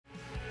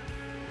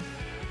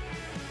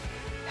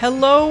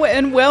Hello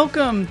and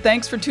welcome.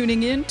 Thanks for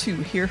tuning in to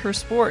Hear Her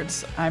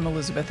Sports. I'm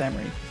Elizabeth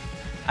Emery.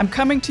 I'm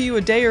coming to you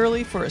a day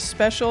early for a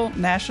special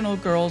National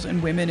Girls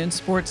and Women in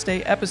Sports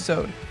Day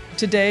episode.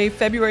 Today,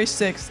 February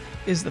 6th,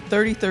 is the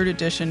 33rd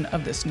edition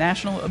of this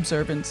national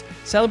observance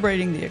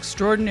celebrating the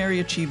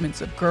extraordinary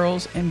achievements of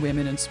girls and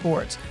women in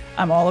sports.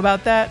 I'm all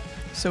about that,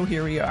 so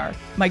here we are.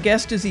 My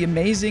guest is the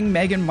amazing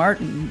Megan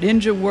Martin,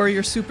 Ninja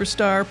Warrior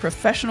superstar,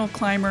 professional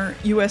climber,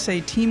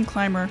 USA team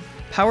climber,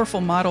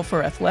 powerful model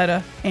for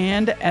Athleta,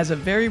 and as of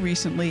very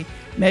recently,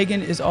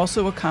 Megan is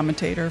also a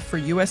commentator for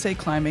USA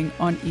Climbing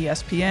on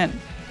ESPN.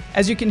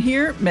 As you can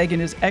hear, Megan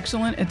is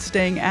excellent at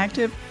staying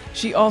active.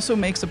 She also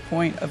makes a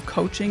point of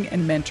coaching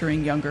and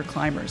mentoring younger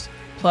climbers.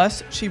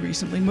 Plus, she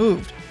recently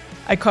moved.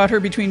 I caught her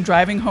between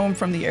driving home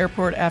from the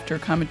airport after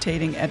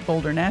commentating at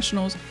Boulder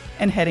Nationals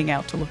and heading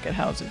out to look at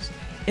houses.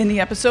 In the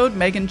episode,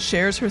 Megan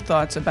shares her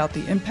thoughts about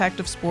the impact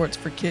of sports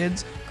for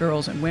kids,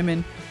 girls, and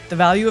women, the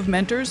value of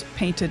mentors,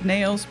 painted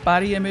nails,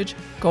 body image,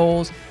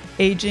 goals,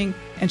 aging,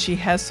 and she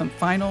has some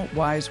final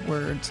wise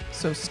words,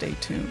 so stay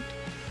tuned.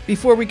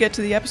 Before we get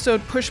to the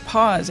episode, push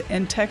pause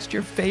and text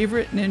your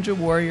favorite Ninja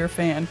Warrior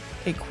fan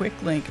a quick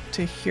link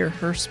to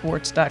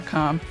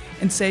hearhersports.com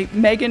and say,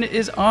 Megan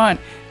is on.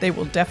 They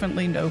will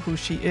definitely know who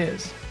she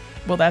is.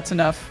 Well, that's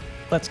enough.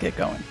 Let's get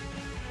going.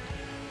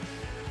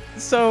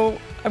 So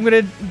I'm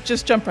going to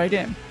just jump right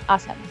in.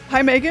 Awesome.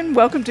 Hi, Megan.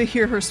 Welcome to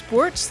Hear Her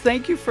Sports.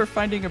 Thank you for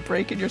finding a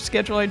break in your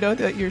schedule. I know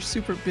that you're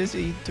super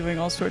busy doing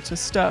all sorts of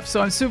stuff.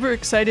 So I'm super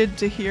excited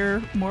to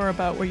hear more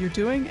about what you're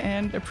doing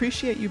and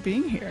appreciate you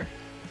being here.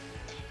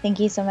 Thank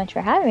you so much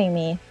for having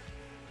me.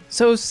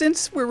 So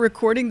since we're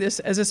recording this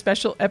as a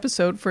special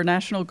episode for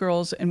National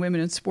Girls and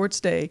Women in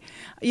Sports Day,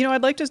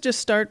 I'd like to just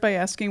start by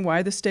asking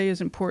why this day is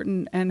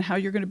important and how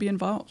you're going to be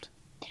involved.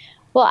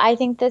 Well, I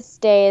think this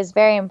day is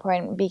very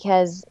important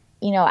because,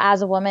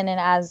 as a woman and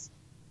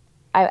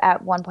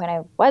at one point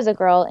I was a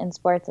girl in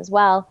sports as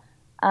well,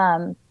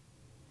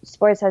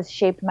 sports has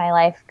shaped my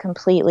life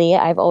completely.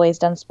 I've always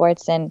done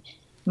sports and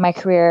my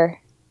career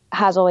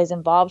has always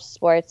involved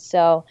sports.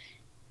 So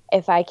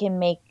if I can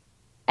make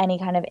any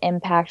kind of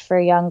impact for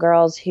young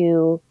girls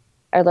who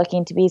are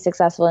looking to be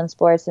successful in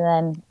sports and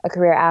then a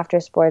career after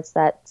sports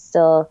that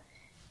still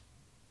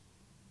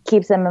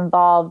keeps them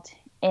involved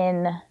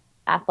in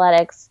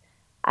athletics,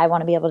 I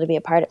want to be able to be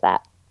a part of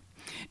that.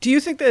 Do you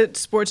think that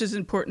sports is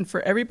important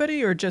for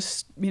everybody or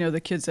just,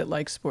 the kids that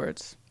like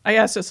sports? I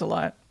ask this a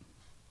lot.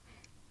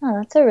 Oh,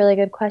 that's a really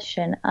good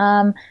question.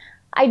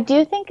 I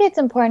do think it's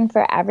important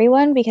for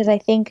everyone because I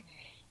think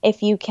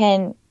if you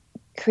can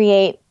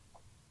create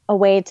a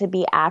way to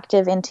be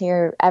active into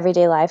your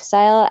everyday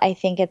lifestyle, I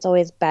think it's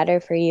always better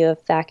for you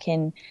if that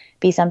can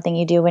be something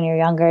you do when you're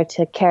younger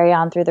to carry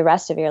on through the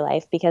rest of your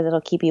life because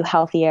it'll keep you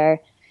healthier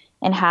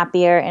and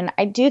happier. And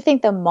I do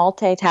think the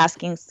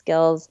multitasking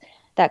skills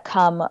that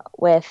come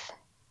with,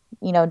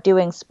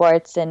 doing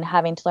sports and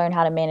having to learn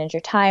how to manage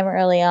your time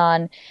early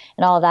on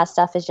and all of that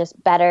stuff is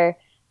just better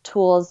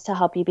tools to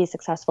help you be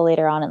successful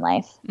later on in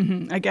life.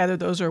 Mm-hmm. I gather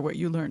those are what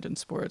you learned in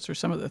sports or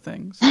some of the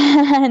things.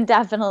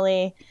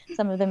 Definitely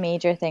some of the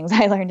major things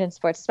I learned in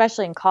sports,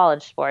 especially in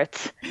college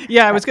sports.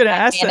 Yeah, I was going to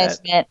ask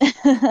management.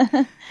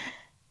 That.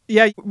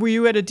 Yeah. Were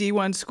you at a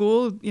D1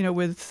 school,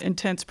 with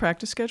intense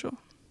practice schedule?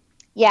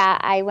 Yeah,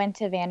 I went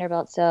to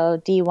Vanderbilt,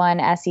 so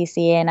D1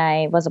 SEC, and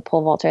I was a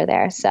pole vaulter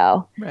there.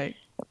 So right.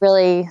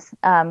 Really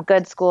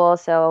good school,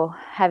 so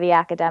heavy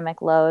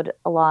academic load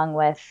along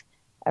with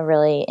a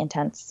really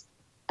intense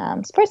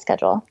sports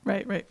schedule.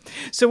 Right.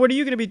 So what are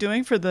you going to be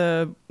doing for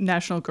the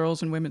National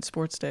Girls and Women's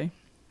Sports Day?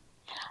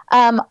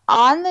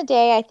 On the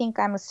day, I think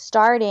I'm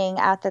starting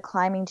at the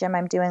climbing gym.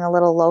 I'm doing a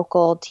little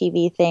local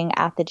TV thing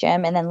at the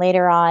gym. And then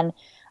later on,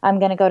 I'm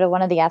going to go to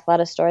one of the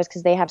Athleta stores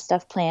because they have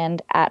stuff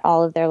planned at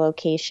all of their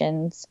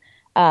locations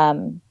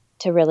to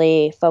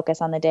really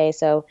focus on the day.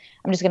 So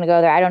I'm just going to go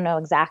there. I don't know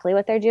exactly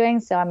what they're doing.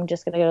 So I'm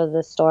just going to go to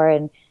the store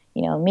and,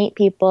 meet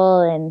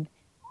people and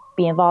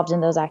be involved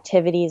in those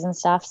activities and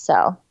stuff.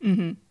 So.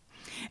 Mm-hmm.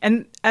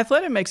 And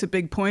Athleta makes a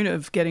big point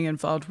of getting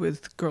involved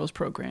with girls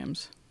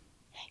programs.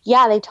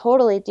 Yeah, they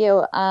totally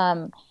do.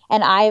 And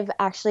I've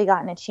actually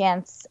gotten a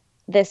chance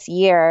this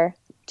year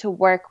to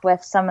work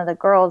with some of the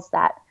girls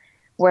that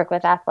work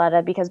with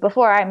Athleta because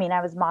before, I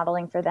was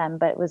modeling for them,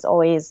 but it was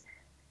always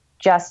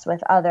just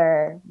with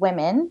other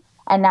women.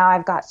 And now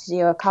I've got to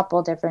do a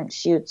couple different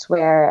shoots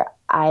where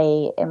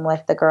I am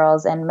with the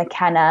girls, and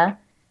McKenna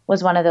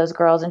was one of those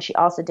girls, and she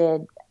also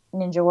did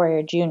Ninja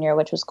Warrior Junior,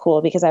 which was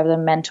cool because I was a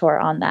mentor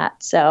on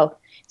that. So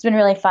it's been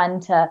really fun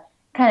to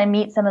kind of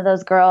meet some of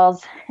those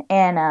girls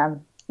and,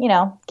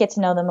 get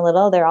to know them a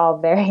little. They're all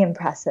very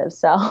impressive.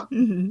 So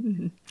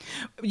mm-hmm.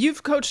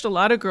 You've coached a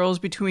lot of girls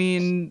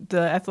between the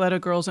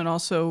Athleta girls and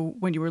also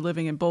when you were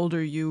living in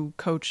Boulder, you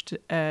coached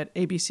at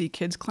ABC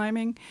Kids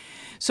Climbing.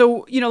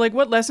 So,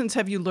 what lessons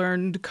have you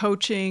learned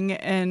coaching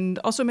and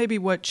also maybe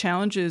what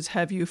challenges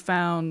have you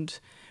found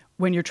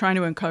when you're trying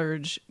to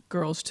encourage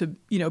girls to,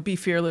 be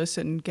fearless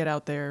and get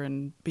out there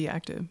and be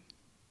active?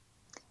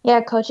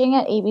 Yeah, coaching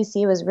at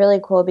ABC was really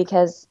cool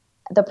because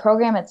the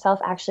program itself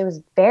actually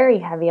was very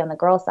heavy on the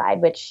girl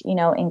side, which, you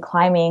know, in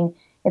climbing,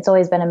 it's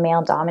always been a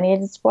male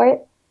dominated sport.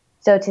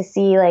 So to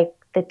see like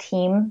the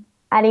team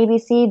at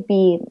ABC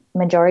be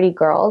majority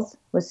girls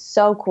was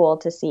so cool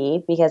to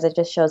see, because it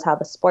just shows how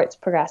the sport's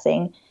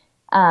progressing.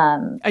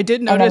 I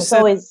did notice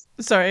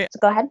sorry.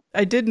 Go ahead.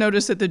 I did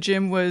notice that the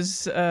gym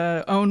was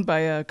owned by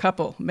a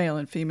couple, male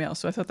and female.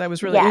 So I thought that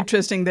was really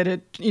interesting that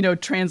it, you know,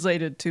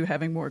 translated to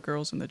having more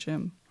girls in the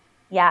gym.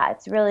 Yeah,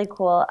 it's really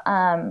cool.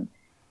 And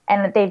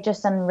they've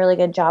just done a really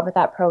good job with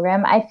that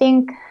program. I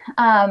think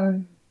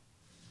when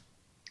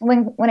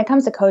it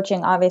comes to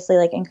coaching, obviously,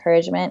 like,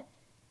 encouragement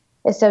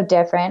is so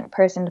different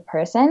person to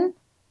person.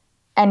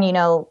 And, you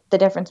know, the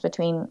difference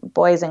between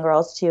boys and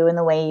girls, too, in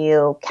the way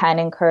you can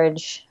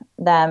encourage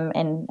them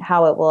and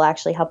how it will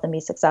actually help them be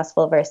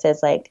successful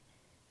versus, like,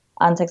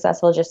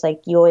 unsuccessful. Just,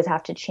 like, you always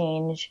have to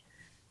change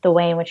the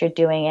way in which you're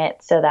doing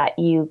it so that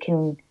you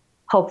can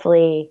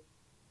hopefully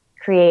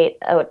create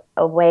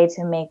a way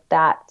to make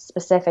that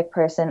specific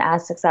person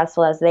as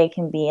successful as they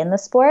can be in the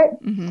sport.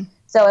 Mm-hmm.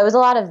 So it was a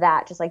lot of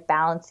that, just, like,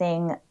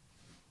 balancing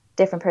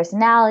different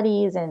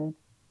personalities and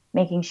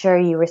making sure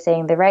you were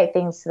saying the right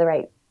things to the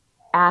right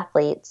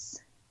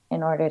athletes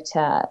in order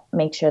to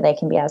make sure they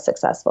can be as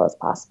successful as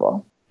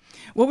possible.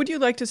 What would you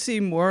like to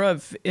see more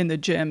of in the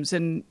gyms?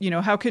 And, you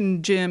know, how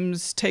can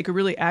gyms take a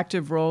really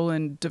active role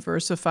in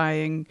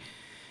diversifying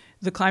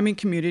the climbing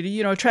community,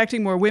 you know,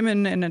 attracting more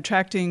women and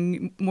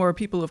attracting more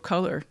people of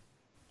color?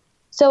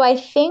 So I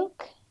think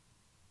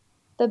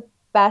the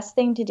best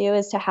thing to do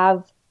is to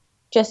have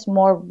just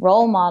more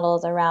role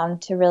models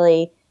around to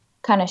really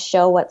kind of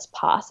show what's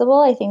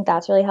possible. I think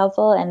that's really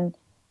helpful. And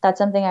that's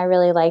something I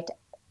really liked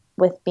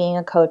with being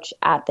a coach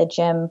at the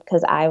gym,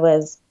 because I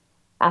was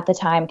at the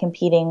time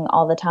competing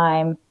all the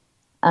time.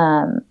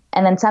 And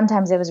then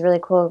sometimes it was really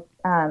cool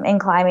in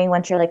climbing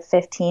once you're like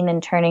 15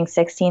 and turning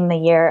 16 the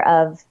year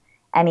of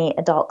any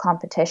adult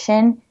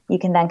competition, you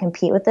can then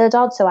compete with the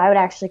adults. So I would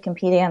actually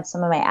compete against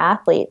some of my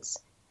athletes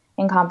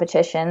in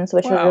competitions,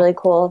 which was really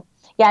cool.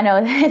 Yeah,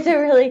 no,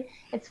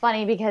 it's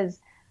funny because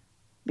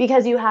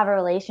you have a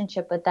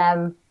relationship with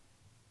them.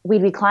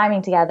 We'd be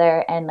climbing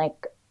together and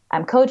like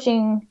I'm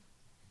coaching,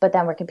 but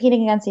then we're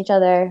competing against each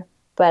other,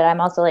 but I'm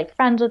also like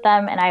friends with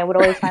them. And I would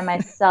always find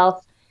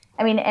myself,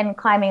 I mean, and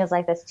climbing is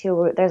like this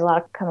too. There's a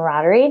lot of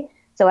camaraderie.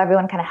 So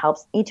everyone kind of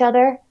helps each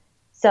other.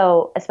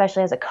 So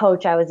especially as a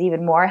coach, I was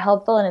even more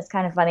helpful. And it's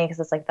kind of funny because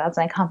it's like, that's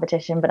my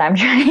competition, but I'm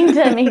trying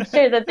to make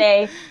sure that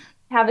they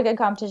have a good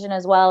competition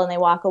as well. And they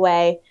walk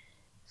away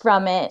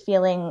from it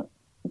feeling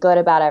good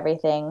about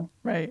everything.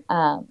 Right.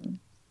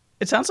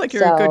 It sounds like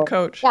you're a good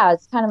coach. Yeah,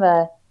 it's kind of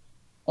a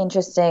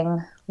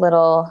interesting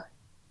little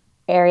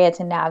area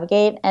to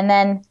navigate. And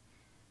then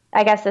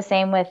I guess the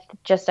same with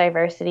just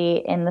diversity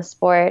in the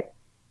sport.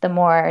 The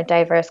more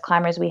diverse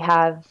climbers we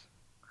have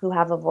who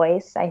have a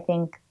voice, I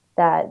think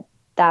that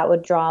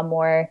would draw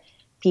more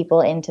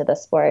people into the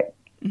sport,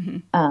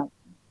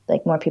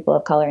 like more people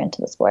of color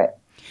into the sport.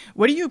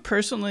 What do you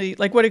personally,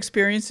 like what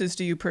experiences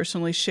do you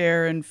personally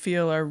share and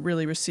feel are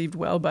really received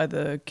well by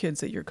the kids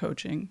that you're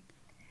coaching?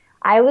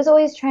 I was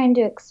always trying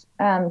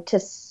to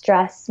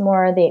stress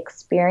more the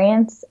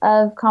experience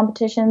of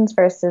competitions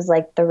versus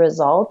like the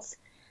results,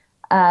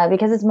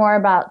 because it's more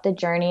about the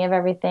journey of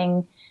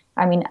everything.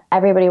 I mean,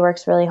 everybody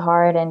works really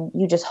hard and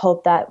you just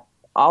hope that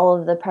all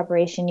of the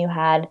preparation you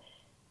had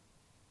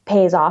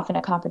pays off in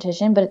a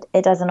competition, but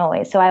it doesn't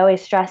always. So I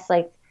always stress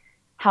like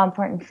how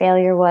important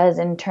failure was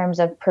in terms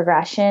of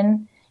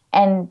progression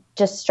and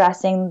just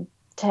stressing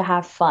to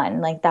have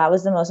fun. Like that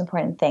was the most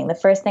important thing. The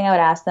first thing I would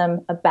ask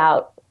them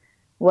about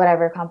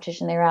whatever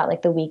competition they were at,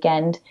 like the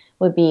weekend,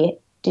 would be,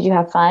 did you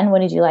have fun?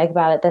 What did you like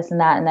about it? This and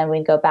that. And then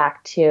we'd go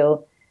back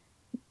to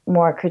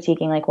more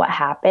critiquing like what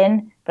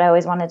happened. But I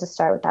always wanted to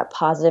start with that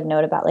positive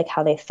note about like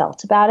how they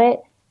felt about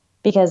it,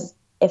 because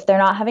if they're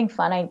not having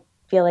fun, I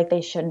feel like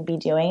they shouldn't be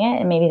doing it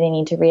and maybe they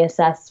need to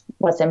reassess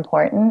what's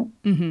important.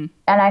 Mm-hmm.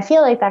 And I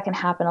feel like that can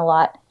happen a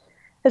lot,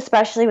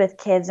 especially with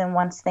kids. And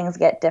once things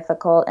get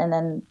difficult and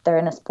then they're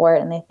in a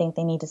sport and they think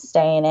they need to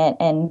stay in it.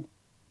 And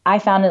I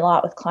found it a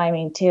lot with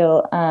climbing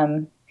too.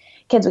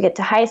 Kids would get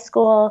to high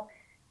school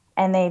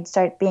and they'd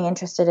start being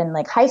interested in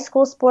like high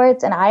school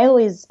sports. And I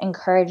always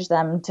encourage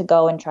them to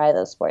go and try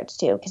those sports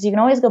too, because you can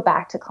always go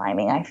back to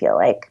climbing, I feel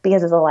like,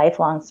 because it's a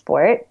lifelong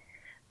sport.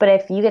 But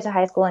if you get to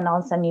high school and all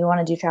of a sudden you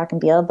want to do track and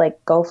field,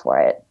 like go for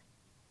it.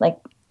 Like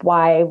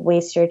why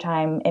waste your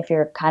time if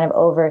you're kind of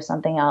over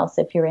something else?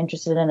 If you're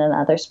interested in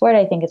another sport,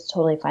 I think it's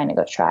totally fine to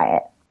go try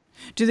it.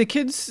 Do the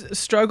kids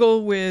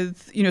struggle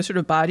with, you know, sort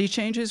of body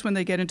changes when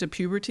they get into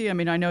puberty? I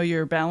mean, I know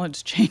your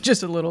balance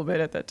changes a little bit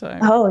at that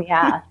time. Oh,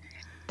 yeah,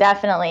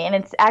 definitely. And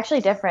it's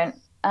actually different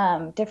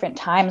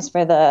times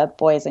for the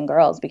boys and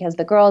girls, because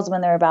the girls,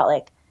 when they're about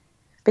like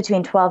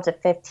between 12 to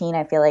 15,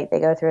 I feel like they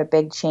go through a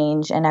big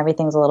change and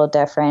everything's a little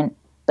different.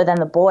 But then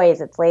the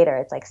boys, it's later.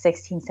 It's like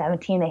 16,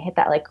 17, they hit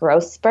that like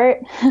growth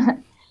spurt.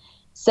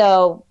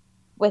 So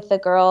with the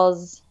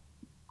girls,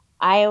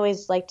 I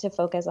always like to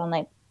focus on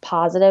like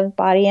positive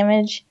body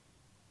image.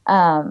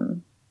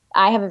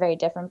 I have a very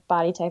different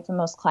body type from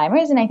most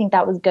climbers, and I think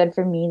that was good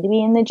for me to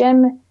be in the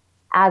gym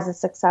as a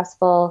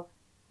successful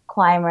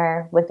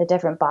climber with a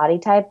different body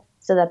type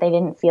so that they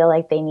didn't feel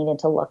like they needed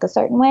to look a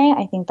certain way.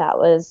 I think that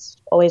was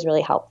always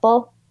really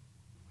helpful.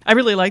 I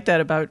really like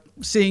that about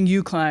seeing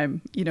you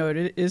climb. You know,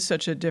 it is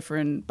such a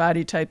different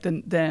body type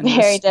than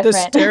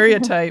the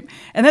stereotype.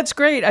 And that's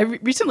great. I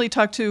recently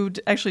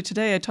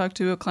today I talked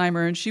to a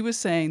climber, and she was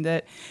saying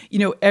that, you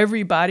know,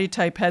 every body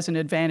type has an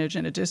advantage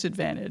and a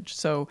disadvantage.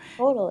 So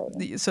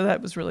totally. So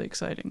that was really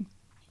exciting.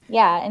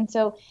 Yeah. And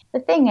so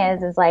the thing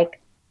is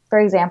like, for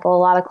example, a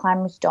lot of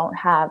climbers don't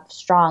have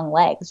strong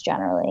legs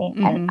generally.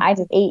 Mm-hmm. And I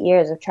did 8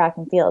 years of track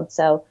and field.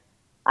 So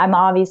I'm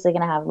obviously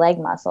going to have leg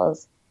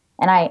muscles.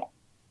 And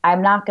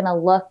I'm not going to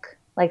look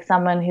like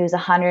someone who's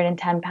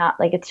 110 pounds.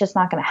 Like, it's just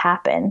not going to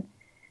happen.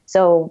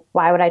 So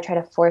why would I try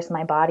to force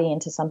my body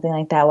into something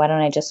like that? Why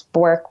don't I just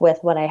work with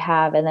what I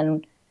have and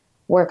then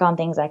work on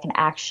things I can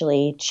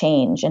actually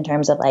change in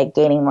terms of like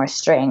gaining more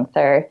strength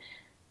or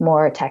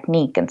more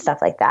technique and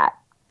stuff like that?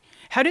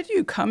 How did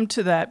you come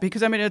to that?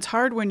 Because, I mean, it's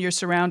hard when you're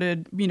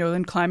surrounded, you know,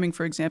 in climbing,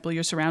 for example,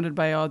 you're surrounded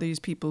by all these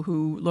people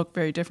who look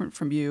very different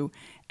from you.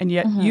 And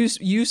yet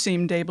you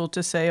seemed able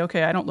to say,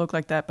 okay, I don't look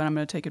like that, but I'm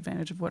going to take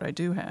advantage of what I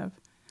do have.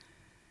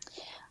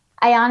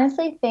 I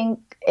honestly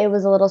think it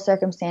was a little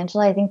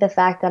circumstantial. I think the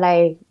fact that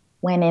I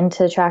went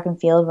into track and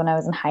field when I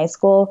was in high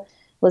school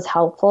was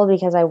helpful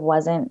because I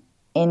wasn't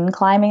in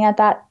climbing at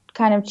that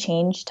kind of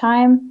change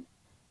time.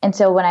 And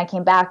so when I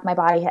came back, my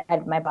body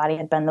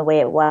had been the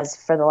way it was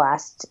for the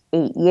last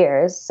 8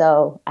 years.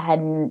 So I had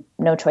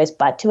no choice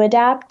but to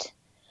adapt.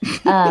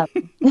 So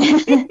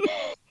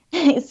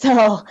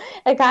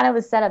it kind of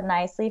was set up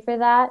nicely for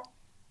that.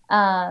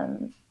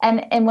 And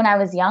when I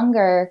was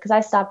younger, because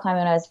I stopped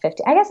climbing when I was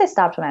 15. I guess I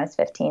stopped when I was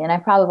 15,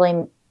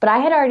 but I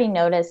had already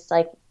noticed,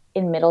 like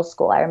in middle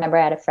school, I remember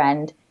I had a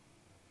friend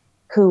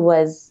who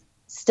was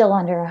still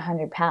under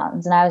 100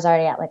 pounds. And I was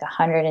already at like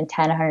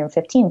 110,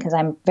 115 because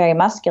I'm very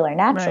muscular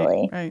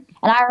naturally. Right.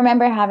 And I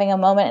remember having a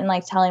moment and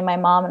like telling my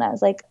mom, and I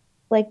was like,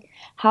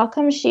 how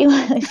come she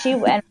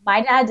went?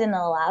 My dad didn't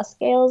allow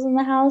scales in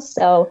the house.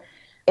 So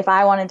if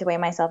I wanted to weigh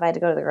myself, I had to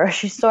go to the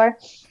grocery store,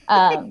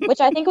 which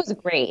I think was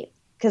great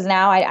because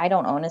now I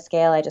don't own a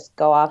scale. I just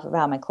go off of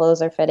how my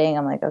clothes are fitting.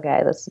 I'm like,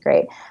 okay, this is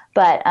great.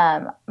 But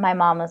my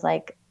mom was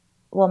like,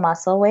 well,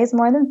 muscle weighs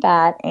more than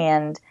fat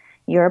and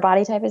your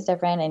body type is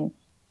different. And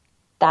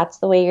that's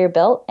the way you're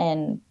built,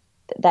 and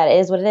that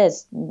is what it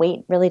is.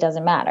 Weight really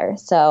doesn't matter.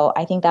 So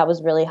I think that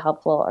was really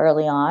helpful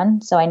early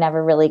on. So I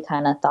never really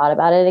kind of thought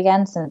about it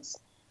again since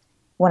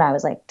when I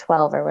was like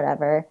 12 or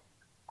whatever.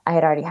 I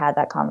had already had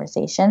that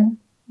conversation.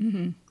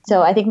 Mm-hmm.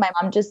 So I think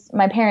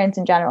my parents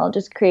in general,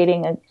 just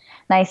creating a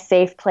nice,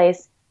 safe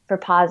place for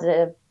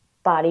positive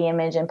body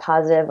image and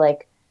positive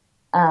like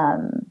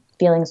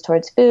feelings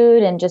towards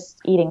food and just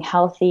eating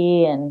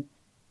healthy and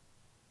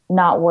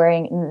not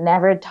worrying,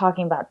 never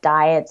talking about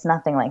diets,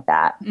 nothing like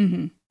that.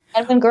 Mm-hmm.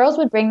 And when girls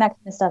would bring that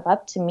kind of stuff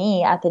up to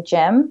me at the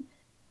gym,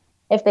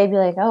 if they'd be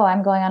like, oh,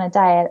 I'm going on a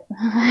diet,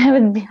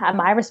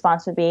 my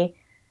response would be,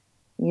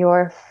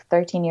 you're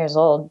 13 years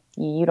old.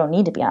 You don't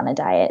need to be on a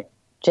diet.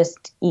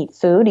 Just eat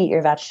food, eat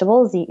your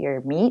vegetables, eat your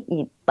meat,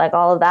 eat like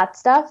all of that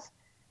stuff.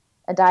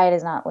 A diet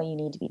is not what you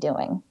need to be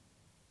doing.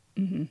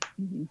 Mm-hmm.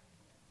 Mm-hmm.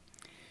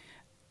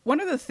 One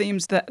of the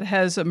themes that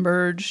has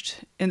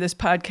emerged in this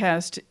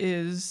podcast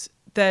is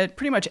that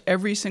pretty much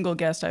every single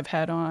guest I've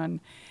had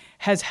on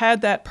has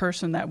had that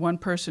one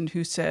person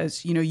who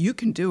says, you know, you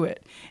can do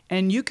it.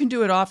 And you can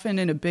do it often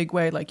in a big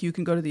way, like you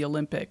can go to the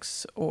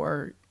Olympics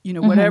or, you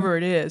know, whatever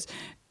it is.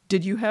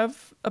 Did you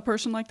have a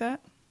person like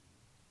that?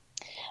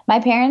 My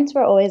parents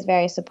were always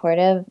very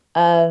supportive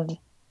of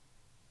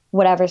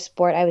whatever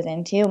sport I was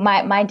into.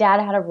 My dad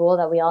had a rule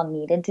that we all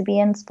needed to be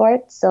in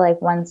sports. So like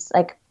when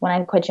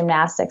I quit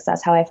gymnastics,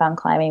 that's how I found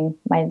climbing.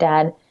 My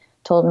dad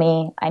told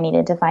me I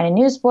needed to find a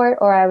new sport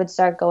or I would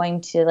start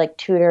going to like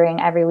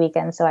tutoring every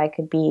weekend so I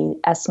could be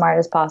as smart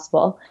as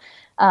possible.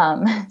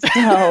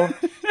 So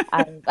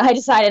I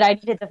decided I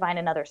needed to find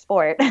another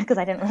sport because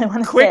I didn't really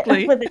want to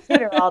sit with a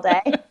tutor all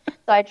day.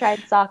 So I tried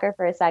soccer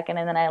for a second,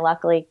 and then I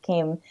luckily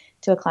came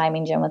to a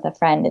climbing gym with a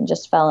friend and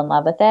just fell in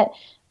love with it.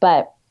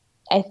 But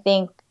I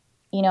think,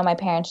 you know, my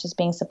parents just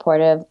being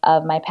supportive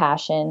of my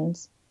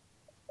passions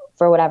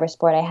for whatever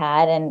sport I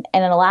had and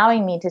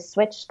allowing me to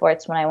switch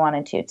sports when I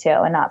wanted to too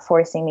and not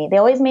forcing me. They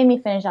always made me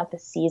finish out the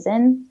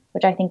season,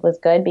 which I think was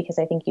good because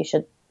I think you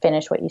should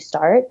finish what you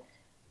start.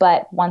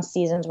 But once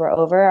seasons were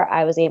over,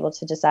 I was able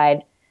to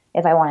decide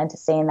if I wanted to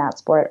stay in that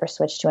sport or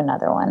switch to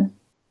another one.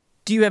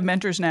 Do you have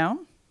mentors now?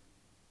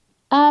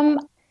 Yeah,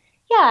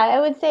 I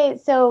would say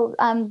so.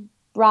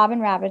 Robin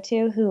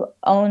Rabitou, who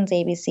owns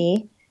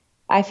ABC,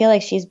 I feel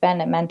like she's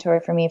been a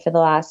mentor for me for the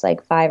last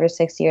like 5 or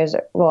 6 years.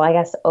 Well, I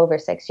guess over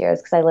 6 years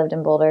because I lived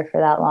in Boulder for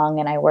that long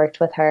and I worked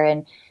with her.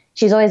 And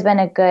she's always been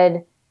a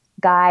good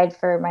guide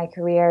for my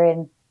career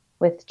and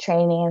with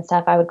training and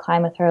stuff. I would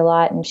climb with her a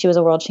lot. And she was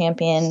a world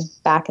champion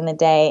back in the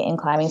day in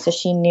climbing. So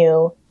she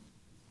knew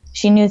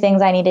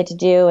things I needed to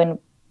do. And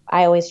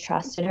I always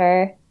trusted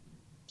her.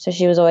 So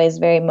she was always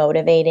very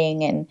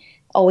motivating and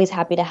always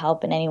happy to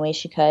help in any way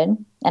she could.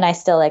 And I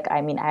still I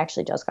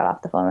actually just got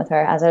off the phone with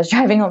her as I was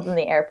driving home from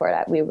the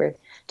airport. We were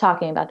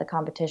talking about the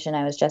competition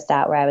I was just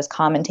at where I was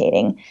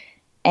commentating.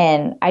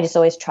 And I just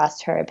always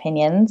trust her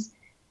opinions.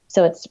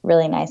 So it's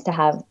really nice to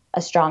have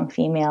a strong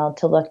female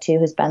to look to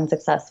who's been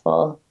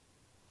successful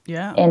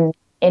in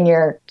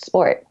your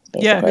sport,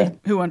 basically. Yeah,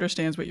 who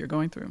understands what you're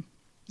going through.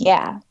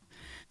 Yeah.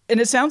 And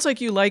it sounds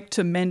like you like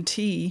to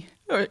mentee,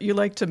 or you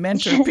like to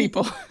mentor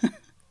people.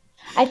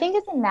 I think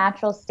it's a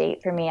natural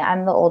state for me.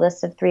 I'm the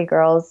oldest of 3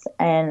 girls,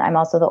 and I'm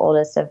also the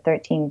oldest of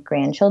 13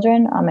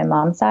 grandchildren on my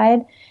mom's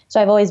side. So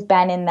I've always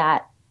been in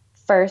that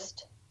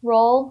first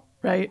role.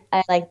 Right.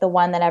 I like the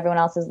one that everyone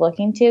else is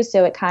looking to.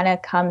 So it kind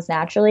of comes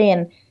naturally.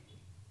 And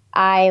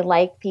I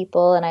like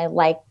people, and I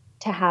like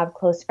to have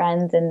close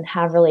friends and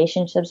have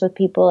relationships with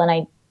people. And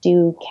I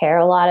do care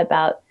a lot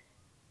about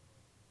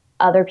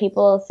other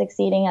people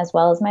succeeding as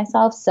well as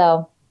myself.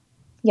 So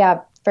yeah,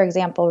 for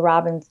example,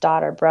 Robin's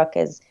daughter, Brooke,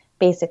 is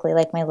basically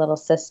like my little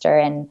sister.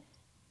 And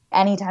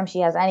anytime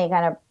she has any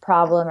kind of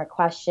problem or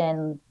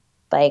question,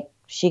 like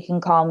she can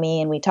call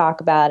me and we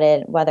talk about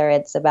it, whether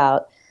it's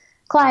about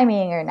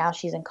climbing or now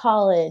she's in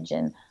college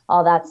and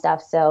all that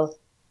stuff. So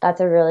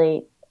that's a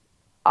really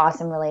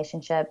awesome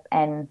relationship.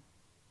 And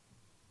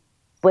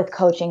with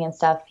coaching and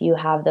stuff, you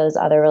have those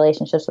other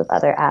relationships with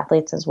other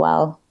athletes as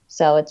well.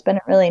 So it's been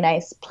a really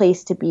nice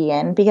place to be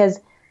in because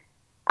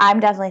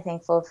I'm definitely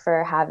thankful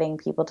for having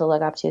people to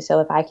look up to. So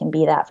if I can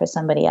be that for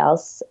somebody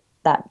else,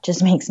 that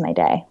just makes my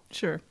day.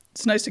 Sure.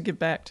 It's nice to give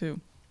back too.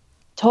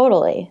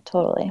 Totally.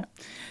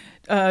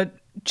 Yeah.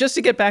 Just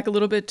to get back a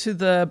little bit to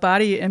the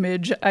body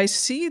image, I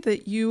see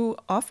that you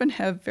often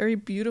have very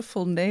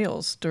beautiful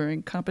nails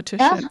during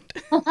competition.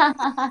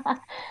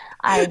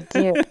 I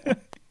do.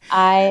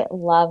 I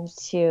love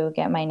to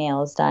get my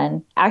nails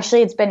done.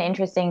 Actually, it's been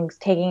interesting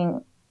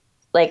taking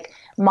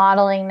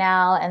modeling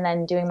now and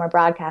then doing more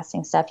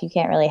broadcasting stuff. You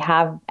can't really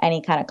have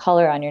any kind of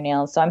color on your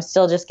nails. So I'm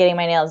still just getting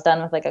my nails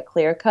done with a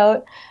clear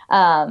coat.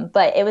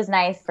 But it was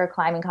nice for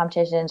climbing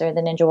competitions or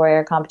the Ninja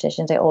Warrior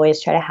competitions. I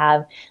always try to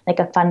have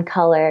a fun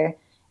color.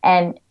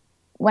 And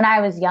when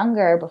I was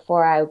younger,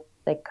 before I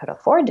could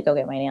afford to go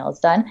get my nails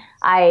done,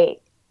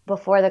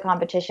 before the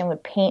competition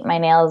would paint my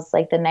nails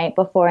the night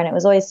before. And it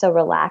was always so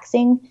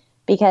relaxing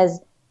because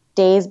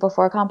days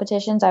before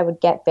competitions, I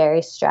would get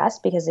very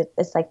stressed because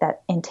it's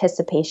that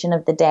anticipation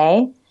of the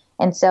day.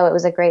 And so it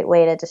was a great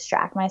way to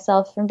distract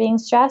myself from being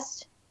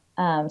stressed.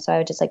 So I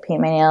would just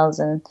paint my nails,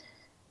 and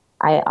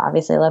I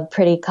obviously love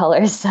pretty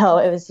colors. So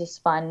it was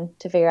just fun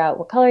to figure out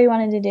what color you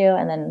wanted to do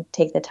and then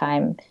take the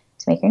time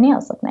to make your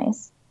nails look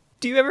nice.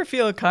 Do you ever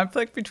feel a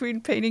conflict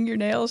between painting your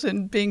nails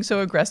and being so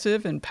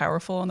aggressive and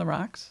powerful on the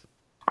rocks?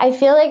 I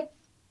feel like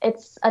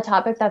it's a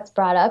topic that's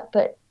brought up,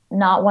 but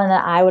not one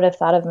that I would have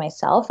thought of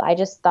myself. I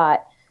just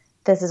thought,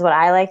 this is what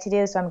I like to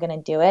do, so I'm going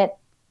to do it.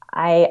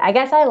 I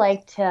guess I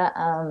like to,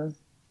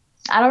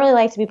 I don't really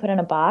like to be put in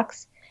a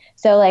box.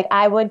 So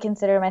I would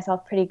consider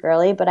myself pretty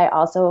girly, but I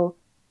also,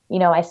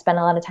 I spend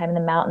a lot of time in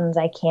the mountains.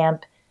 I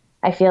camp.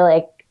 I feel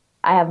like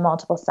I have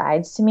multiple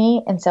sides to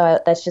me. And so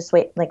that's just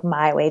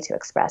my way to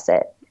express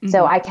it. Mm-hmm.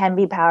 So I can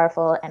be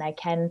powerful and I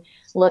can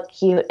look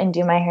cute and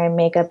do my hair and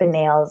makeup and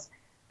nails,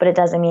 but it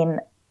doesn't mean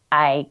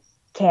I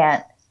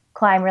can't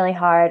climb really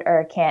hard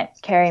or can't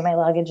carry my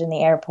luggage in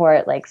the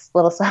airport,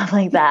 little stuff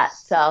like that.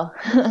 So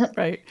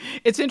Right.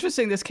 It's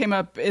interesting. This came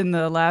up in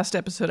the last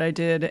episode I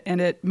did,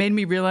 and it made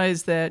me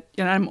realize that,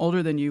 I'm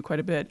older than you quite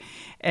a bit.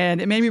 And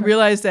it made me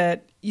realize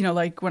that,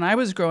 when I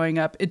was growing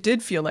up, it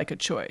did feel like a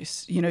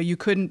choice. You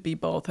couldn't be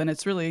both. And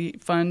it's really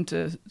fun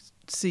to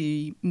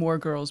see more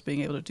girls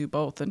being able to do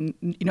both. And,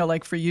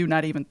 for you,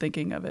 not even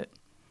thinking of it.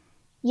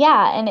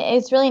 Yeah, and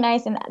it's really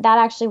nice. And that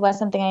actually was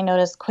something I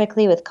noticed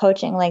quickly with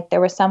coaching.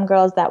 There were some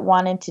girls that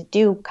wanted to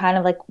do kind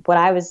of what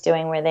I was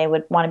doing, where they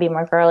would want to be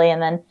more girly.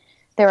 And then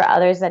there were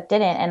others that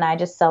didn't. And I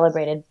just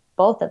celebrated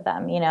both of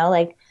them,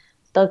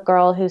 the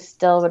girl who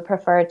still would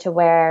prefer to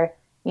wear,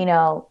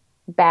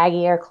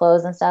 baggier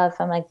clothes and stuff.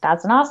 I'm like,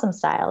 that's an awesome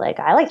style.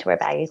 I like to wear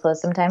baggy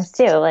clothes sometimes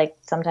too.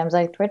 Sometimes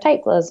I like to wear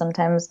tight clothes.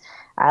 Sometimes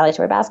I like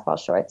to wear basketball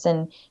shorts,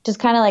 and just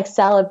kind of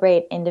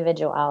celebrate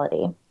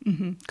individuality.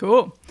 Mm-hmm.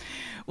 Cool.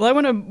 Well, I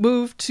want to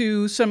move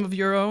to some of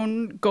your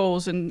own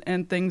goals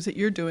and things that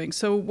you're doing.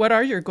 So what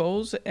are your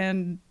goals?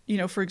 And,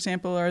 for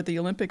example, are the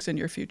Olympics in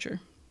your future?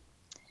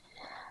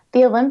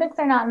 The Olympics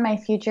are not in my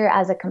future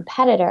as a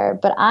competitor,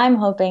 but I'm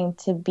hoping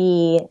to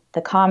be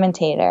the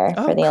commentator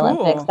for the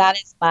Olympics. That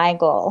is my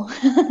goal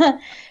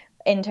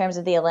in terms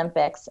of the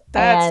Olympics.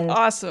 That's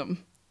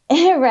awesome.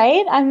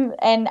 Right?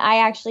 And I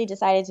actually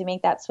decided to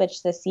make that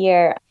switch this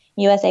year.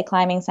 USA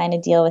Climbing signed a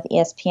deal with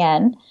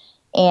ESPN,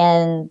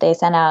 and they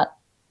sent out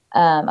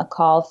a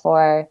call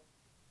for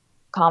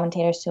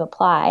commentators to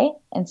apply.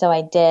 And so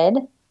I did,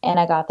 and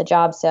I got the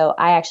job. So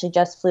I actually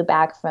just flew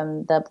back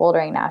from the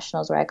Bouldering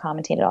Nationals where I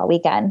commentated all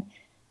weekend.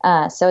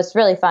 So it's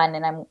really fun,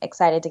 and I'm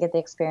excited to get the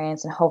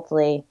experience, and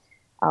hopefully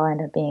I'll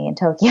end up being in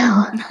Tokyo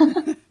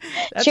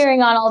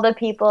cheering on all the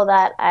people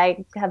that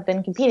I have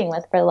been competing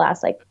with for the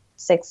last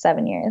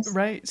 6-7 years.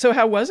 Right. So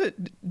how was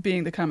it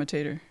being the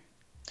commentator?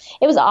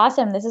 It was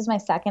awesome. This is my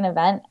second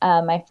event.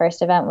 My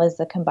first event was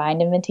the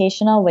Combined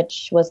Invitational,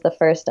 which was the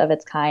first of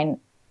its kind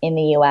in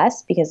the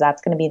US because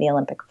that's going to be the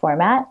Olympic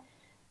format.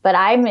 But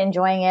I'm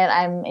enjoying it.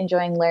 I'm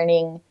enjoying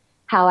learning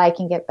how I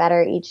can get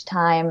better each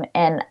time.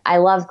 And I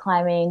love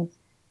climbing.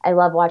 I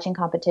love watching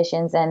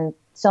competitions. And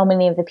so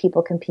many of the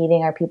people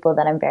competing are people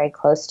that I'm very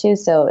close to.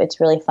 So it's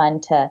really fun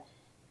to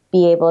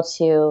be able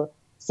to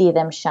see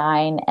them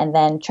shine and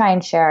then try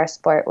and share our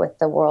sport with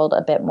the world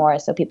a bit more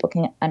so people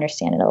can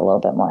understand it a little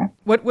bit more.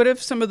 What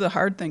have some of the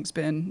hard things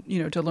been,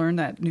 to learn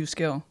that new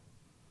skill?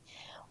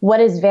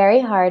 What is very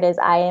hard is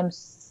I am,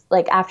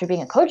 like, after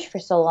being a coach for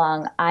so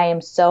long, I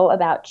am so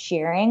about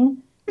cheering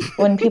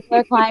when people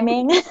are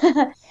climbing.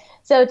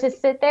 So to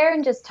sit there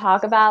and just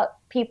talk about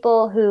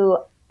people who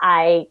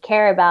I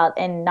care about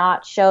and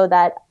not show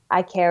that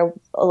I care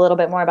a little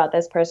bit more about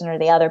this person or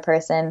the other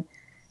person,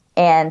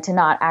 and to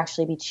not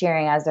actually be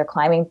cheering as they're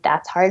climbing,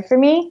 that's hard for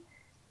me.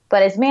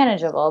 But it's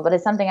manageable. But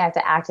it's something I have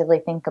to actively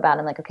think about.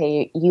 I'm like,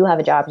 okay, you have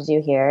a job to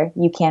do here.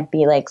 You can't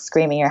be like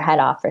screaming your head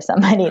off for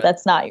somebody.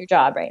 That's not your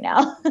job right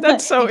now.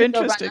 That's so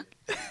interesting.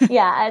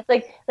 Yeah, it's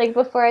like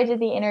before I did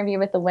the interview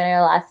with the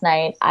winner last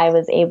night, I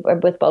was able,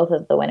 with both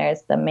of the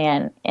winners, the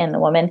man and the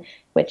woman,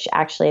 which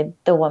actually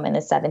the woman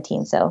is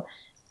 17, so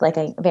like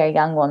a very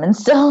young woman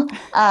still.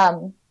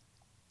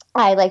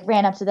 I like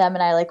ran up to them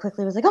and I like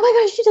quickly was like, oh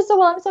my gosh, she did so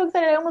well. I'm so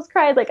excited. I almost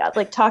cried. Like I was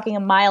like talking a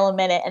mile a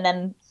minute, and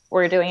then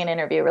we're doing an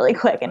interview really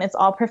quick, and it's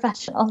all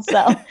professional.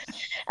 So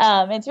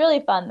it's really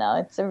fun though.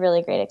 It's a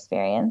really great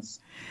experience.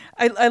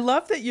 I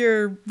love that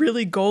you're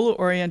really goal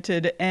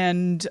oriented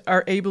and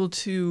are able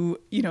to,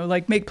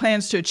 like make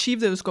plans to achieve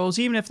those goals,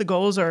 even if the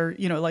goals are,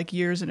 like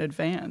years in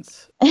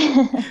advance.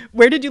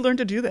 Where did you learn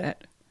to do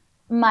that?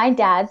 My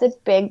dad's a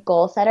big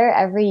goal setter.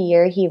 Every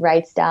year he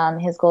writes down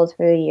his goals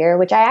for the year,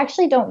 which I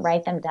actually don't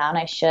write them down.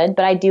 I should,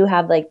 but I do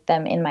have like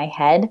them in my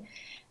head.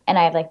 And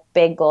I have like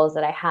big goals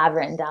that I have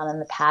written down in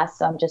the past.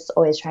 So I'm just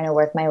always trying to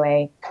work my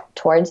way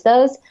towards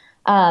those.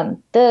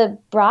 The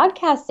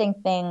broadcasting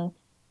thing,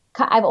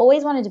 I've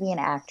always wanted to be an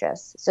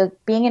actress. So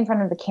being in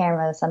front of the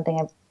camera is something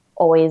I've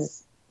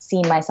always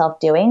seen myself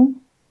doing.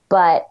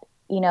 But,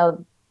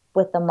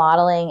 with the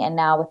modeling and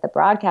now with the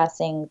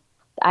broadcasting,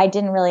 I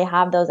didn't really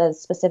have those as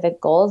specific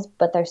goals,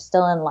 but they're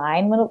still in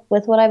line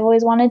with what I've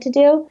always wanted to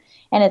do.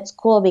 And it's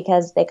cool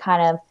because they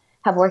kind of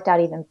have worked out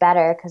even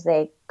better because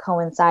they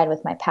coincide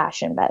with my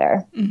passion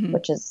better,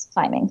 which is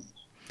climbing.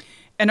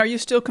 And are you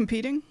still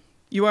competing?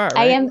 You are,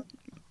 right?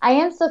 I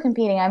am still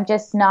competing. I'm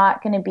just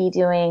not going to be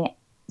doing,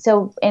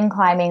 so in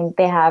climbing,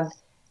 they have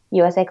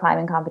USA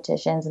climbing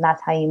competitions, and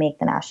that's how you make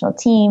the national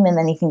team, and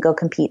then you can go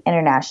compete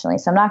internationally.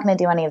 So I'm not going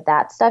to do any of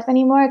that stuff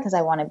anymore because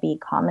I want to be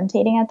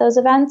commentating at those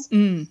events.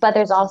 But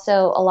there's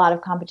also a lot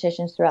of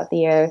competitions throughout the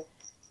year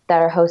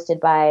that are hosted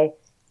by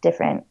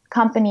different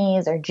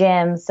companies or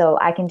gyms, so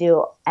I can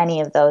do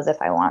any of those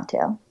if I want to.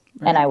 Right.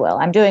 And I will.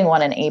 I'm doing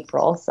one in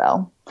April,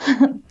 so.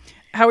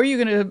 How are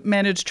you going to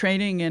manage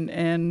training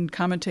and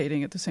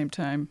commentating at the same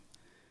time?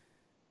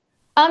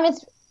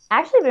 It's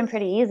actually been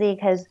pretty easy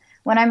because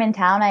when I'm in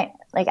town,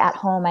 at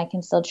home, I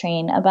can still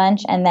train a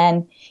bunch. And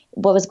then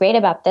what was great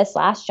about this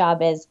last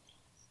job is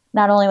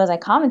not only was I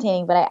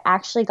commentating, but I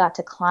actually got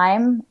to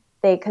climb.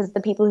 Because the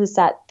people who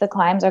set the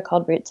climbs are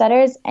called route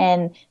setters.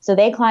 And so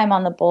they climb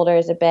on the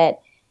boulders a bit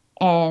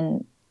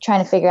and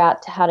trying to figure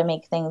out how to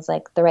make things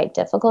like the right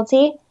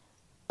difficulty.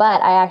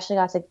 But I actually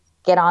got to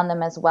get on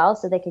them as well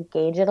so they could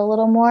gauge it a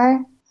little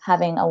more,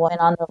 having a woman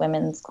on the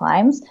women's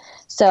climbs.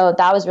 So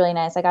that was really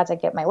nice. I got to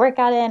get my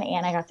workout in,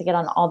 and I got to get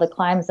on all the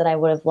climbs that I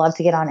would have loved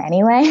to get on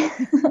anyway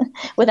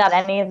without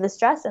any of the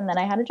stress. And then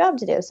I had a job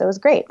to do. So it was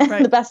great.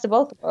 Right. The best of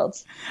both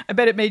worlds. I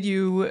bet it made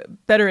you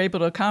better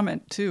able to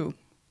comment too.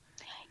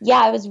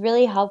 Yeah, it was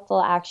really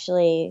helpful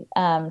actually,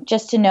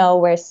 just to know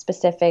where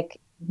specific,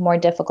 more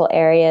difficult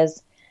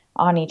areas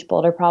on each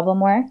boulder problem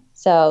were.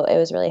 So it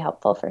was really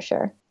helpful for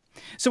sure.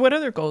 So what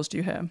other goals do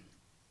you have?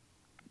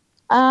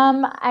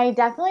 I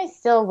definitely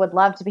still would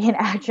love to be an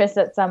actress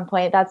at some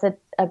point. That's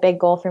a big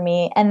goal for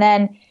me. And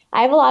then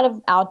I have a lot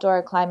of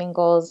outdoor climbing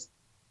goals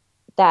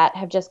that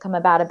have just come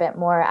about a bit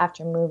more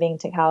after moving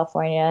to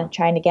California,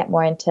 trying to get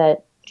more into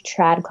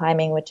trad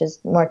climbing, which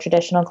is more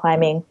traditional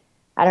climbing.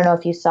 I don't know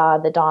if you saw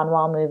the Dawn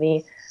Wall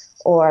movie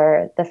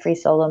or the Free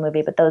Solo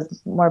movie, but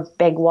those more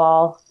big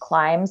wall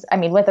climbs. I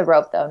mean, with a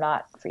rope though,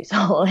 not free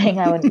soloing.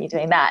 I wouldn't be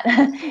doing that.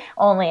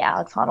 Only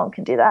Alex Honnold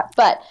can do that.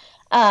 But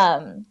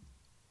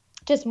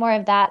just more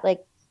of that,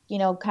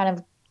 kind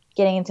of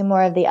getting into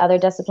more of the other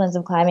disciplines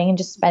of climbing and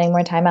just spending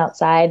more time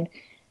outside.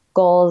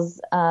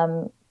 Goals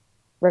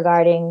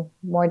regarding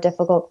more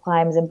difficult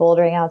climbs and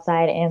bouldering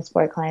outside and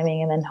sport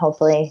climbing, and then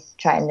hopefully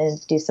trying to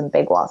do some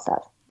big wall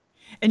stuff.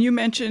 And you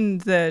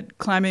mentioned that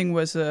climbing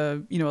was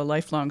a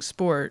lifelong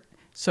sport.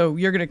 So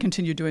you're going to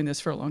continue doing this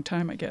for a long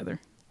time, I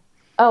gather.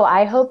 Oh,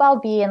 I hope I'll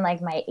be in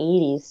like my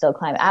 80s still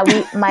climbing.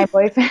 My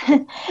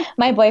boyfriend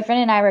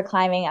and I were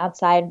climbing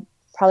outside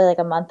probably like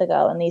a month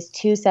ago, and these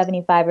two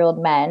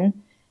 75-year-old men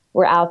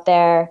were out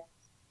there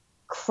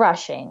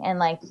crushing. And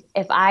like,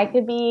 if I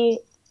could be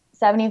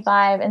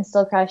 75 and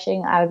still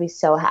crushing, I would be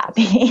so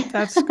happy.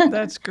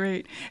 That's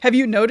great. Have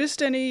you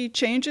noticed any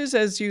changes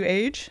as you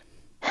age?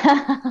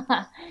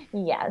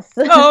 Yes.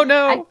 Oh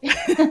no.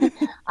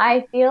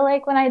 I feel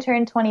like when I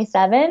turned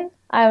 27,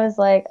 I was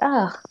like,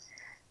 oh,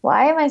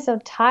 why am I so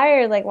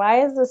tired? Like,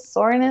 why is this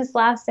soreness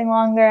lasting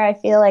longer? I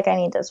feel like I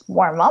need to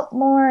warm up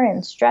more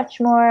and stretch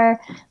more.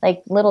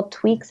 Like, little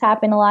tweaks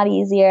happen a lot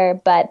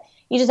easier, but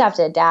you just have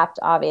to adapt,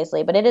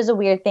 obviously. But it is a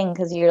weird thing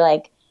because you're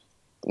like,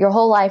 your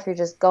whole life, you're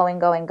just going,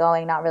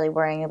 not really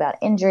worrying about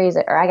injuries.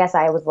 Or I guess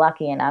I was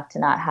lucky enough to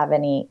not have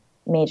any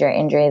major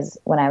injuries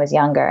when I was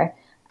younger.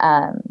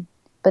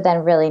 But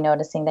then really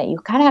noticing that you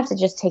kind of have to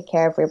just take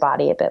care of your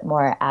body a bit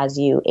more as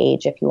you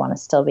age if you want to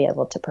still be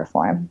able to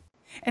perform.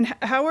 And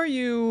how are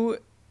you,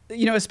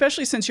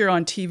 especially since you're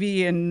on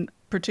TV and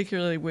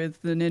particularly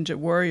with the Ninja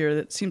Warrior,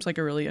 that seems like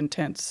a really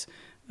intense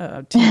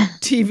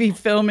TV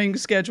filming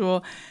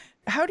schedule.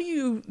 How do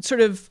you sort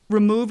of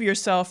remove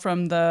yourself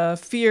from the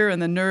fear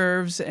and the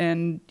nerves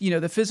and,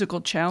 the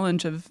physical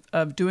challenge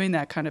of doing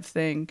that kind of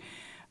thing?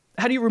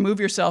 How do you remove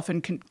yourself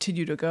and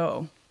continue to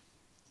go?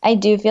 I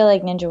do feel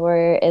like Ninja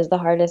Warrior is the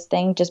hardest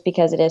thing just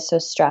because it is so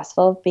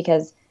stressful,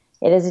 because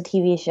it is a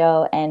TV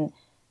show. And,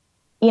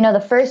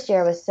 the first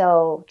year was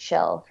so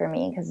chill for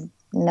me because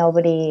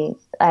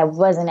I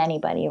wasn't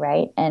anybody,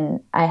 right?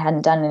 And I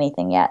hadn't done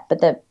anything yet.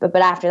 But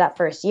after that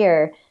first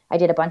year, I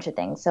did a bunch of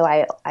things. So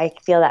I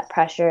feel that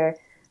pressure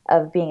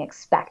of being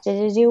expected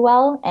to do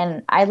well.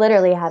 And I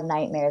literally had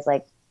nightmares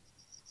like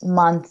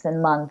months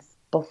and months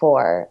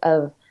before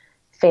of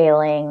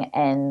failing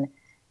and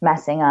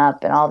messing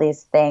up and all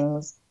these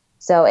things.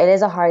 So it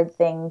is a hard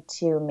thing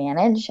to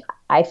manage.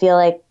 I feel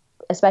like,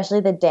 especially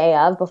the day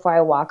of, before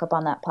I walk up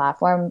on that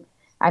platform,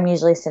 I'm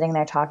usually sitting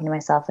there talking to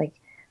myself like,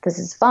 this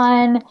is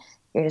fun.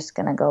 You're just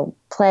going to go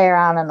play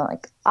around on the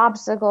like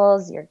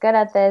obstacles. You're good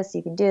at this.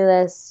 You can do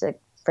this.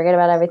 Forget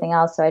about everything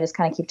else. So I just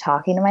kind of keep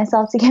talking to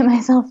myself to get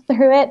myself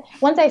through it.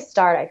 Once I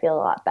start, I feel a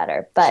lot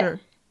better. But sure,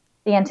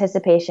 the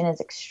anticipation is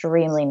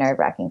extremely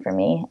nerve-wracking for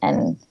me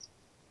and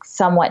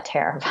somewhat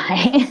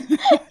terrifying.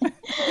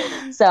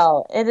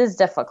 So it is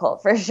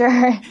difficult for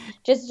sure.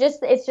 It's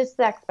just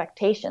the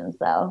expectations,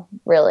 though,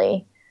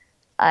 really,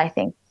 I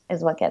think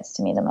is what gets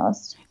to me the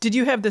most. Did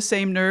you have the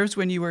same nerves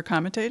when you were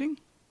commentating?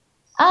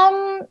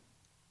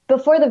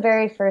 Before the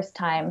very first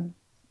time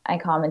I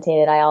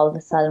commentated, I all of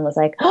a sudden was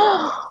like,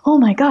 oh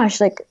my gosh,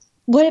 like,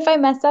 what if I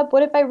mess up?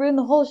 What if I ruin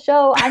the whole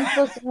show? I'm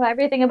supposed to know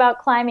everything about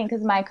climbing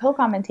because my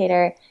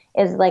co-commentator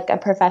is like a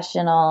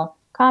professional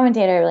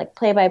commentator, like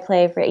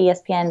play-by-play for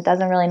ESPN,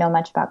 doesn't really know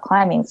much about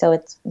climbing. So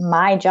it's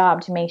my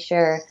job to make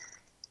sure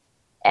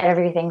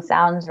everything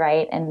sounds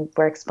right and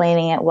we're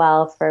explaining it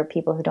well for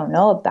people who don't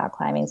know about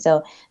climbing.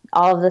 So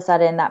all of a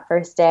sudden, that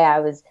first day, I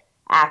was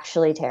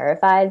actually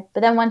terrified.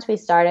 But then once we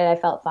started, I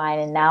felt fine.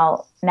 And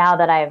now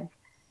that I've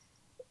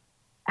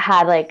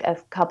had like a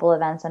couple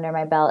events under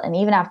my belt, and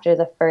even after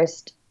the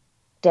first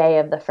day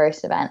of the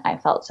first event, I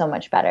felt so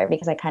much better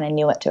because I kind of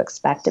knew what to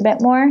expect a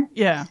bit more.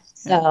 Yeah.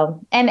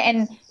 So,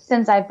 and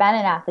since I've been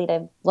an athlete,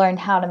 I've learned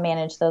how to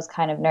manage those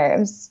kind of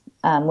nerves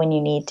when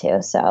you need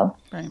to. So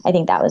right. I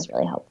think that was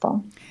really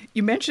helpful.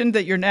 You mentioned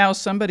that you're now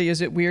somebody.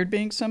 Is it weird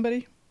being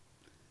somebody?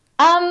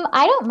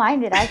 I don't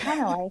mind it. I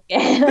kind of like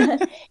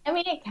it. I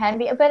mean, it can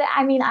be, but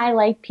I mean, I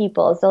like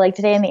people. So like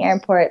today in the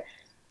airport,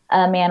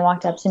 a man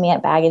walked up to me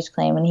at baggage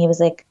claim and he was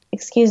like,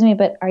 excuse me,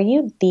 but are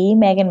you the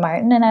Megan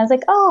Martin? And I was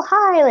like, oh,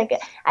 hi. Like,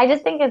 I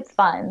just think it's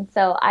fun.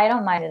 So I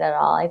don't mind it at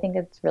all. I think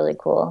it's really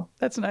cool.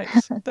 That's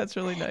nice. That's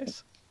really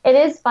nice. It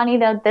is funny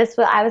though.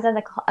 I was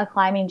at a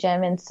climbing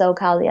gym in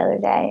SoCal the other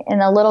day,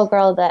 and a little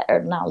girl or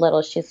not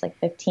little, she's like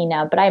 15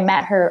 now, but I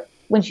met her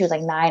when she was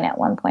like 9 at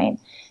one point,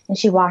 and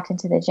she walked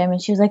into the gym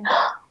and she was like,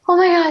 oh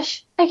my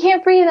gosh, I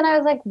can't breathe. And I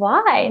was like,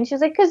 why? And she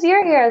was like, because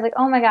you're here. I was like,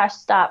 oh my gosh,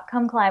 stop.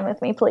 Come climb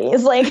with me,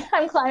 please. Like,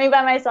 I'm climbing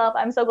by myself.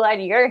 I'm so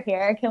glad you're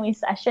here. Can we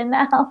session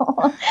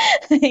now?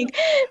 Like,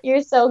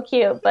 you're so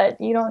cute, but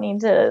you don't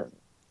need to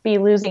be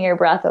losing your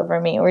breath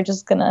over me. We're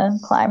just going to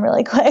climb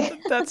really quick.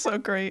 That's so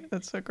great.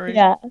 That's so great.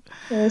 Yeah,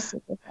 it was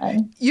super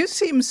fun. You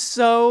seem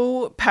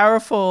so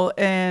powerful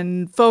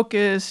and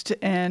focused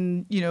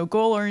and,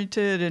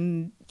 goal-oriented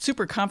and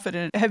super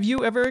confident. Have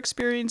you ever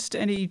experienced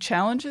any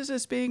challenges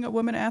as being a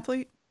woman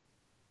athlete?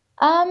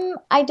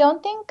 I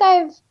don't think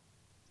I've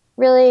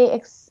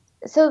really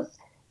so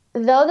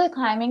though the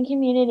climbing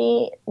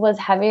community was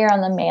heavier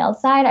on the male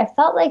side, I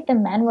felt like the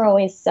men were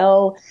always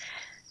so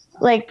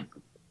like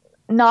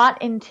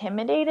not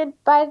intimidated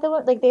by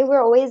they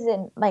were always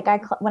in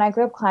when I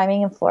grew up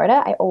climbing in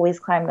Florida, I always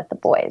climbed with the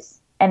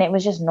boys, and it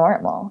was just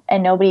normal,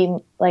 and nobody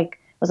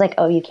was like,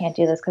 oh, you can't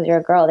do this because you're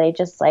a girl. They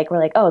just were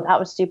like, oh, that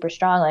was super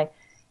strong,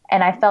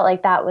 and I felt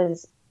like that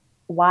was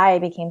why I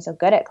became so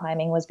good at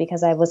climbing, was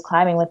because I was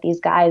climbing with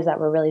these guys that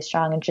were really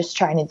strong and just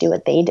trying to do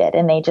what they did,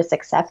 and they just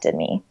accepted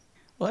me.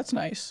 Well, that's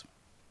nice.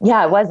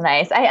 Yeah, it was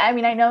nice. I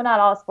mean, I know not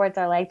all sports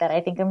are like that.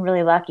 I think I'm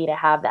really lucky to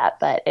have that,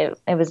 but it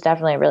was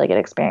definitely a really good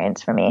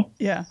experience for me.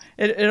 Yeah.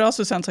 It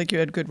also sounds like you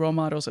had good role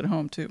models at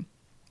home, too.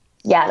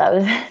 Yeah, that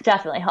was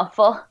definitely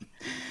helpful.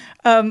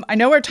 I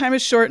know our time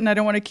is short and I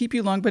don't want to keep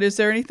you long, but is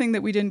there anything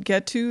that we didn't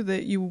get to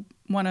that you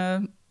want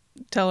to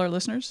tell our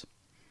listeners?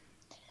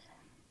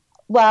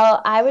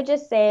 Well, I would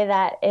just say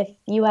that if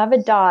you have a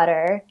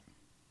daughter,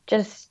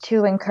 just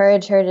to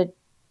encourage her to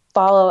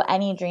follow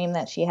any dream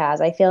that she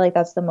has. I feel like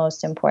that's the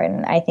most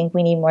important. I think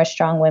we need more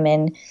strong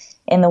women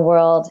in the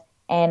world,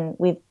 and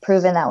we've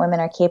proven that women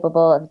are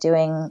capable of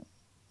doing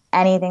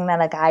anything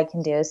that a guy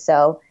can do.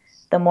 So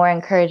the more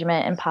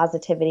encouragement and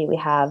positivity we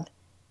have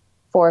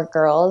for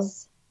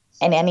girls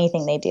in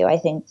anything they do, I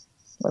think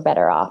we're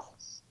better off.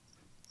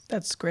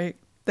 That's great.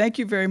 Thank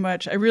you very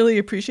much. I really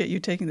appreciate you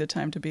taking the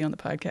time to be on the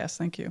podcast.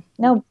 Thank you.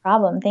 No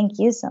problem. Thank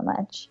you so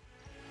much.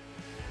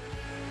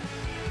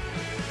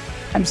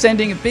 I'm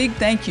sending a big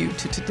thank you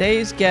to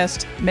today's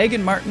guest,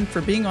 Megan Martin, for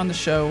being on the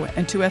show,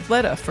 and to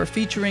Athleta for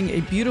featuring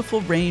a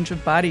beautiful range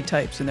of body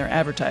types in their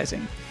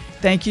advertising.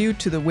 Thank you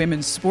to the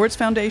Women's Sports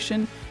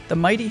Foundation, the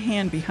mighty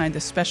hand behind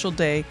this special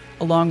day,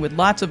 along with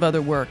lots of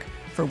other work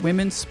for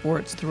women's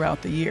sports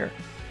throughout the year.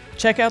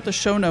 Check out the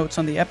show notes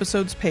on the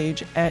episode's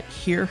page at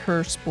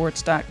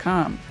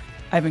hearhersports.com.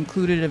 I've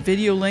included a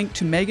video link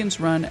to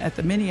Megan's run at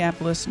the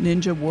Minneapolis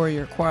Ninja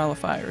Warrior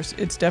qualifiers.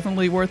 It's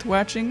definitely worth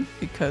watching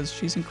because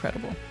she's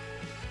incredible.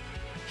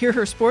 Hear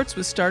Her Sports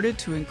was started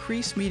to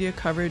increase media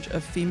coverage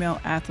of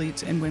female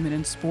athletes and women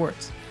in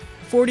sports.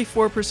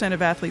 44%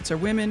 of athletes are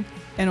women,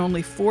 and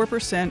only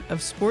 4%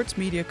 of sports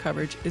media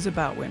coverage is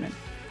about women.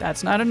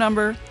 That's not a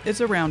number, it's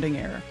a rounding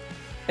error.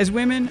 As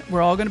women,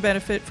 we're all going to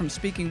benefit from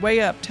speaking way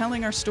up,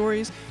 telling our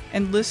stories,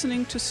 and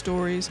listening to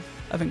stories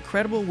of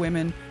incredible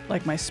women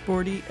like my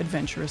sporty,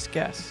 adventurous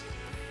guests.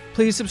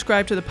 Please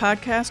subscribe to the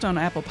podcast on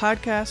Apple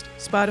Podcast,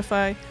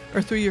 Spotify,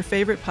 or through your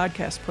favorite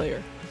podcast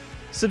player.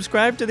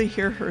 Subscribe to the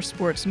Hear Her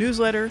Sports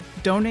newsletter,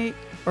 donate,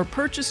 or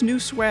purchase new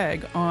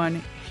swag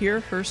on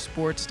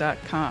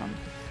hearhersports.com.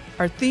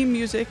 Our theme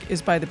music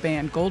is by the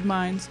band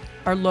Goldmines,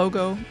 our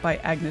logo by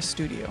Agnes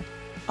Studio.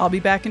 I'll be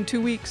back in 2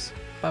 weeks.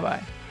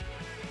 Bye-bye.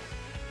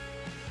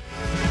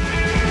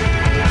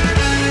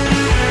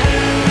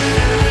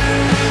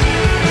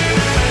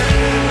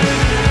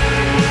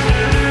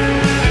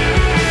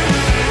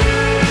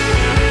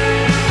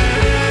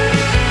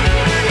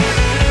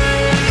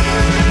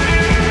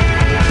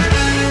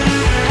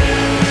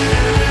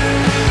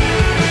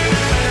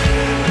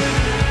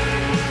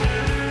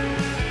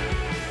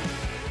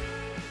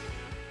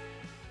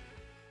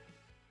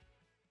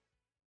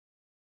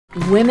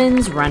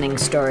 Women's Running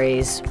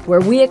Stories,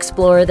 where we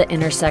explore the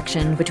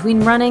intersection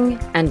between running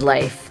and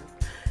life.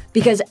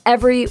 Because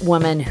every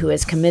woman who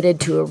is committed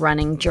to a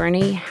running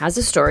journey has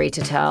a story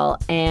to tell,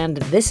 and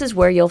this is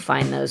where you'll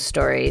find those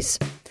stories.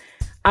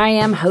 I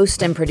am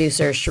host and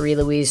producer Cherie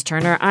Louise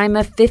Turner. I'm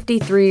a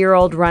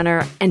 53-year-old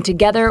runner, and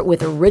together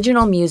with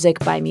original music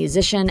by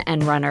musician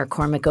and runner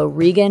Cormac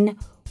O'Regan,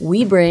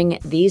 we bring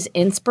these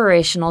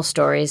inspirational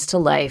stories to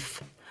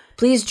life.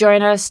 Please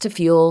join us to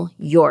fuel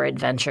your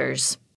adventures.